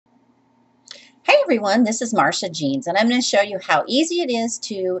everyone, this is Marsha Jeans, and I'm going to show you how easy it is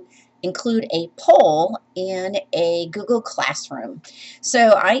to include a poll in a Google Classroom. So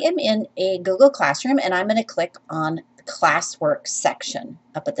I am in a Google Classroom, and I'm going to click on the classwork section.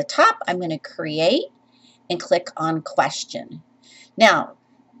 Up at the top, I'm going to create and click on question. Now,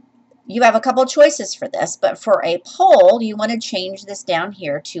 you have a couple choices for this, but for a poll, you want to change this down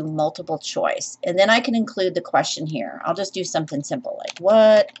here to multiple choice. And then I can include the question here. I'll just do something simple like,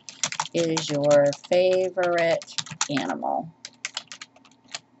 what is your favorite animal?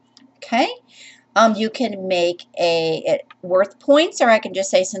 Okay. You can make it worth points, or I can just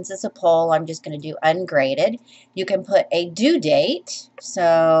say, since it's a poll, I'm just going to do ungraded. You can put a due date.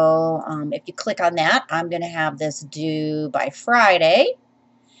 So if you click on that, I'm going to have this due by Friday.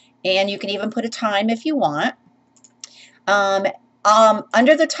 And you can even put a time if you want.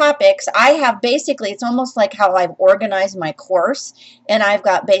 Under the topics, I have basically, it's almost like how I've organized my course, and I've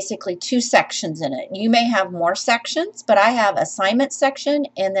got basically 2 sections in it. You may have more sections, but I have assignment section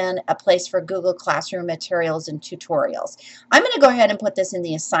and then a place for Google Classroom materials and tutorials. I'm going to go ahead and put this in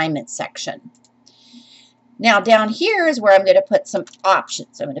the assignment section. Now down here is where I'm going to put some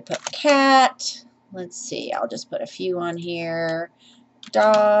options. I'm going to put cat. Let's see, I'll just put a few on here.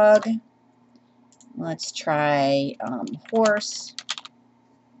 Dog. Let's try horse.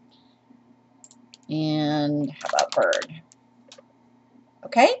 And how about bird?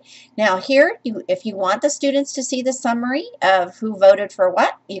 Okay, now here, if you want the students to see the summary of who voted for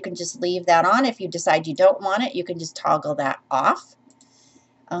what, you can just leave that on. If you decide you don't want it, you can just toggle that off.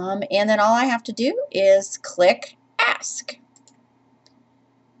 And then all I have to do is click Ask.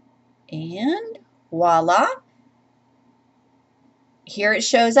 And voila. Here it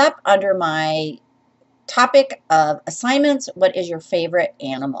shows up under my topic of assignments, what is your favorite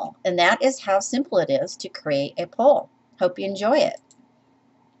animal? And that is how simple it is to create a poll. Hope you enjoy it.